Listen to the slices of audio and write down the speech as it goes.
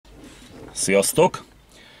Sziasztok!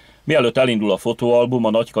 Mielőtt elindul a fotóalbum a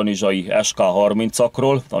nagykanizsai SK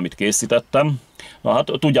harmincakról, amit készítettem, na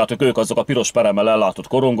hát tudjátok, ők azok a piros peremmel ellátott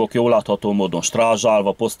korongok, jól látható módon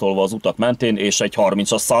strázsálva, posztolva az utak mentén, és egy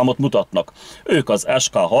 30-as számot mutatnak. Ők az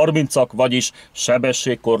SK harmincak, vagyis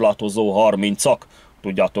sebességkorlátozó harmincak.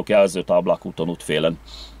 Tudjátok, jelzőtáblák úton útfélen.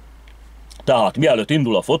 Tehát mielőtt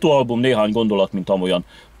indul a fotóalbum, néhány gondolat, mint amolyan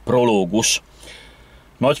prológus.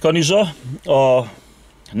 Nagykanizsa a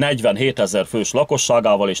 47 000 fős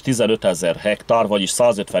lakosságával és 15 000 hektár, vagyis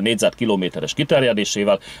 150 négyzetkilométeres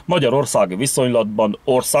kiterjedésével magyarországi viszonylatban,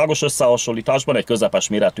 országos összehasonlításban egy közepes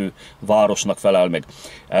méretű városnak felel meg.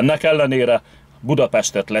 Ennek ellenére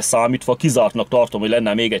Budapestet leszámítva kizártnak tartom, hogy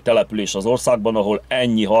lenne még egy település az országban, ahol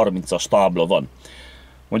ennyi 30-as tábla van.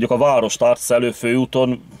 Mondjuk a várost átszelő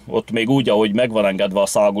főúton, ott még úgy, ahogy megvan engedve a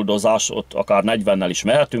száguldozás, ott akár 40-nel is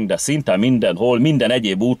mehetünk, de szinte mindenhol, minden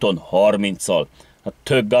egyéb úton 30-al. Hát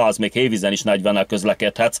tök gáz, még hévízen is 40-nel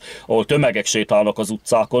közlekedhetsz, ahol tömegek sétálnak az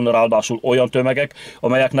utcákon, ráadásul olyan tömegek,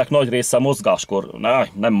 amelyeknek nagy része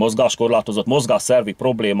nem mozgáskorlátozott, mozgásszervi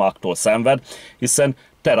problémáktól szenved, hiszen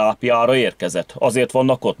terápiára érkezett. Azért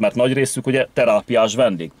vannak ott, mert nagy részük ugye terápiás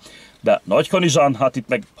vendég. De Nagykanizsán, hát itt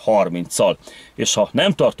meg 30-szal. És ha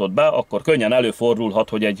nem tartod be, akkor könnyen előfordulhat,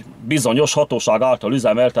 hogy egy bizonyos hatóság által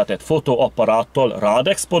üzemeltetett fotóapparáttal rád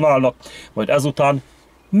exponálnak, majd ezután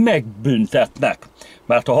megbüntetnek.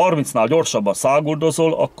 Mert ha 30-nál gyorsabban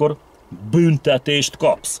száguldozol, akkor büntetést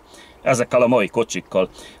kapsz. Ezekkel a mai kocsikkal.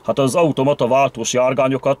 Hát az automata váltós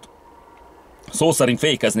járgányokat szó szerint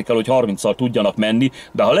fékezni kell, hogy 30-szal tudjanak menni,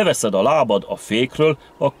 de ha leveszed a lábad a fékről,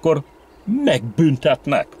 akkor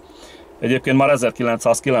megbüntetnek. Egyébként már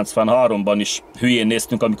 1993-ban is hülyén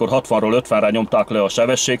néztünk, amikor 60-ról 50-re nyomták le a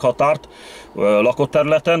sebességhatárt lakott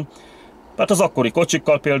területen. Hát az akkori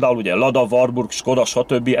kocsikkal például ugye Lada, Warburg, Skoda,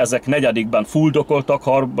 stb. Ezek negyedikben fuldokoltak,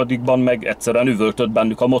 harmadikban meg egyszerűen üvöltött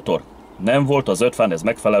bennük a motor. Nem volt az 50-hez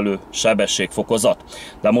megfelelő sebességfokozat.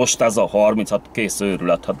 De most ez a 30, hát kész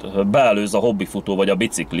őrület, hát beelőz a hobbifutó vagy a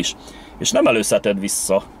biciklis. És nem előzheted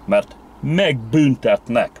vissza, mert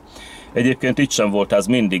megbüntetnek. Egyébként itt sem volt ez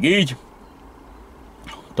mindig így.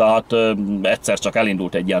 Tehát egyszer csak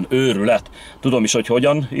elindult egy ilyen őrület. Tudom is, hogy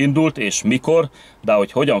hogyan indult és mikor, de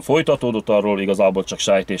hogy hogyan folytatódott, arról igazából csak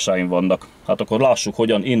sejtéseim vannak. Hát akkor lássuk,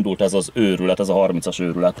 hogyan indult ez az őrület, ez a 30-as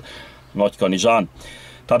őrület Nagykanizsán.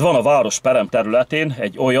 Tehát van a város perem területén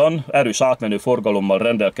egy olyan erős átmenő forgalommal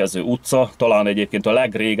rendelkező utca, talán egyébként a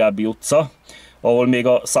legrégebbi utca, ahol még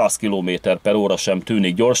a 100 km/h sem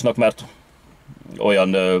tűnik gyorsnak, mert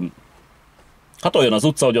olyan az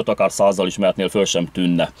utca, hogy ott akár 100-zal is mehetnél, föl sem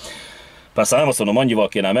tűnne. Persze nem azt mondom, annyival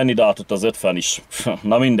kéne menni, de hát ott az 50 is.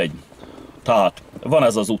 Na mindegy. Tehát van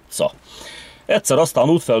ez az utca. Egyszer aztán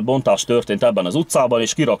útfelbontás történt ebben az utcában,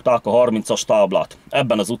 és kirakták a 30-as táblát.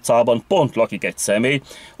 Ebben az utcában pont lakik egy személy,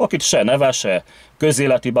 akit se neve, se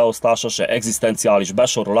közéleti beosztása, se egzisztenciális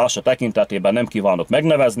besorolása tekintetében nem kívánok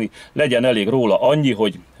megnevezni, legyen elég róla annyi,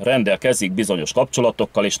 hogy rendelkezik bizonyos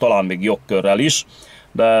kapcsolatokkal, és talán még jogkörrel is,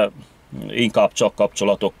 de inkább csak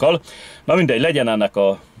kapcsolatokkal. Na mindegy, legyen ennek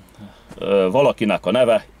a valakinek a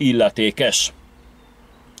neve illetékes.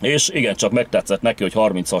 És igencsak megtetszett neki, hogy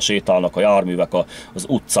 30-al sétálnak a járművek az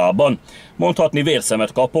utcában. Mondhatni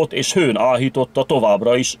vérszemet kapott, és hőn áhította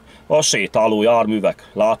továbbra is a sétáló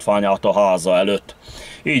járművek látványát a háza előtt.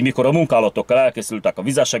 Így mikor a munkálatokkal elkészültek a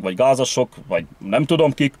vizesek, vagy gázasok, vagy nem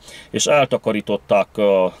tudom kik, és eltakarították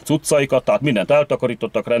a cuccaikat, tehát mindent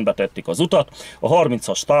eltakarítottak, rendbe tették az utat, a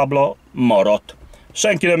 30-as tábla maradt.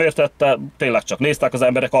 Senki nem értette, tényleg csak néztek az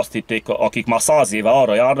emberek, azt hitték, akik már 100 éve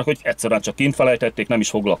arra járnak, hogy egyszerűen csak kint felejtették, nem is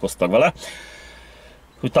foglalkoztak vele.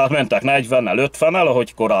 Tehát mentek 40-nel, 50-nel,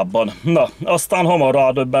 ahogy korábban. Na, aztán hamar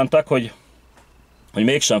rádöbbentek, hogy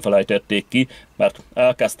mégsem felejtették ki, mert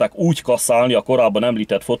elkezdtek úgy kasszálni a korábban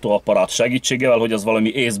említett fotóapparát segítségével, hogy az valami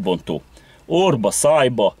észbontó. Orba,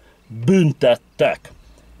 szájba büntettek.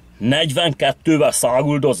 42-vel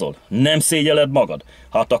száguldozol? Nem szégyeled magad?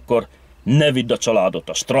 Hát akkor ne vidd a családot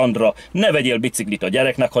a strandra, ne vegyél biciklit a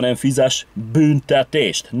gyereknek, hanem fizess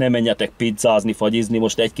büntetést. Ne menjetek pizzázni, fagyizni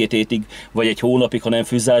most egy-két hétig, vagy egy hónapig, hanem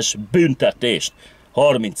fizess büntetést.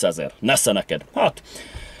 30 000, nesze neked. Hát,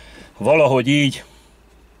 valahogy így.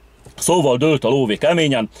 Szóval dőlt a lóvé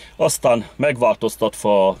keményen, aztán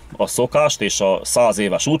megváltoztatva a szokást és a 100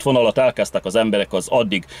 éves útvonalat elkezdtek az emberek az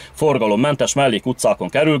addig forgalommentes mellékutcákon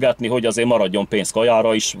kerülgetni, hogy azért maradjon pénz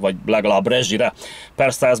kajára is, vagy legalább rezsire.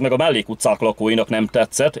 Persze ez meg a mellékutcák lakóinak nem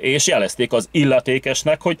tetszett, és jelezték az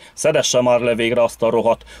illetékesnek, hogy szedesse már le végre azt a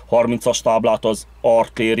rohadt 30-as táblát az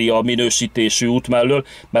artéria minősítésű út mellől,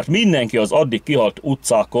 mert mindenki az addig kihalt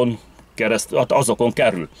utcákon azokon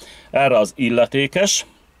kerül. Erre az illetékes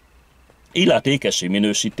illetékesi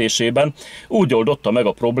minősítésében úgy oldotta meg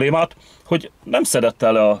a problémát, hogy nem szedett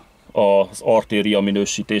el az artéria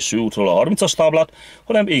minősítésű útról a 30-as táblát,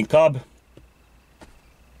 hanem inkább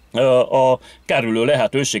a kerülő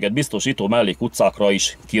lehetőséget biztosító mellékutcákra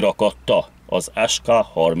is kirakatta az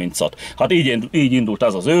SK30-at. Hát így indult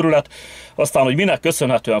ez az őrület, aztán, hogy minek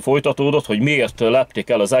köszönhetően folytatódott, hogy miért lepték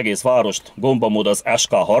el az egész várost gombamód az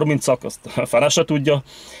SK30-ak, azt fene se tudja.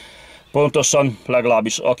 Pontosan,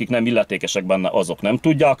 legalábbis akik nem illetékesek benne, azok nem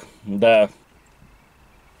tudják,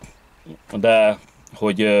 de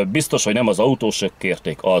hogy biztos, hogy nem az autósok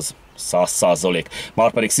kérték, az 100%.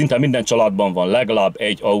 Márpedig szinte minden családban van legalább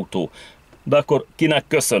egy autó. De akkor kinek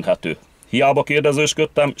köszönhető? Hiába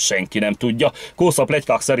kérdezősködtem, senki nem tudja. Kósza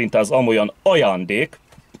pletykák szerint ez amolyan ajándék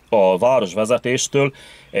a városvezetéstől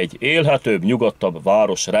egy élhetőbb, nyugodtabb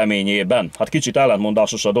város reményében. Hát kicsit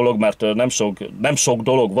ellentmondásos a dolog, mert nem sok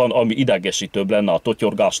dolog van, ami idegesítőbb lenne a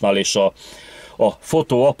totyorgásnál és a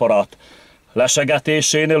fotóaparát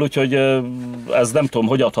lesegetésénél, úgyhogy ez nem tudom,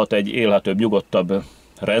 hogy adhat egy élhetőbb, nyugodtabb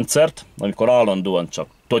rendszert, amikor állandóan csak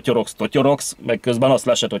totyorogsz, meg közben azt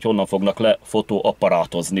lesett, hogy honnan fognak le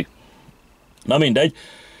fotóaparátozni. Na mindegy,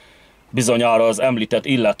 bizonyára az említett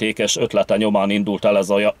illetékes ötlete nyomán indult el ez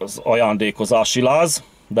az ajándékozási láz,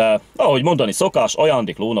 de ahogy mondani szokás,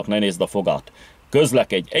 ajándéklónak ne nézd a fogát.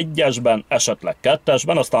 Közlekedj egyesben, esetleg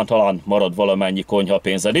kettesben, aztán talán marad valamennyi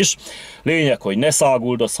konyhapénzed is. Lényeg, hogy ne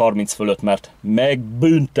száguldozz 30 fölött, mert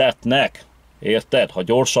megbüntetnek. Érted? Ha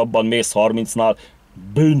gyorsabban mész 30-nál,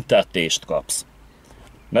 büntetést kapsz.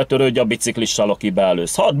 Ne törődj a biciklissal, aki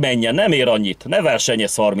beelősz. Hadd menjen, nem ér annyit, ne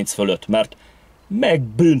versenyezz 30 fölött, mert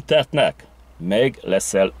megbüntetnek. Meg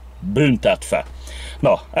leszel büntetve.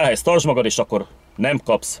 Na, ehhez tartsd magad, és akkor nem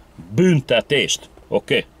kapsz büntetést.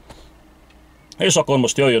 Oké? És akkor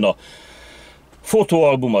most jöjjön a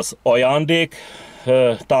fotóalbum, az ajándék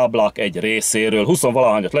táblák egy részéről.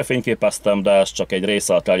 20-valahányat lefényképeztem, de ez csak egy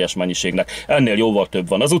része a teljes mennyiségnek. Ennél jóval több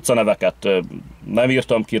van. Az utcaneveket nem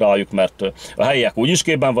írtam ki rájuk, mert a helyiek úgyis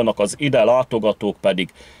képben vannak, az ide látogatók pedig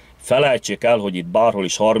felejtsék el, hogy itt bárhol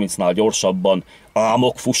is 30-nál gyorsabban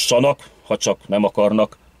álmok fussanak, ha csak nem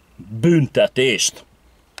akarnak büntetést.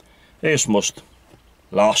 És most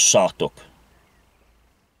lássátok!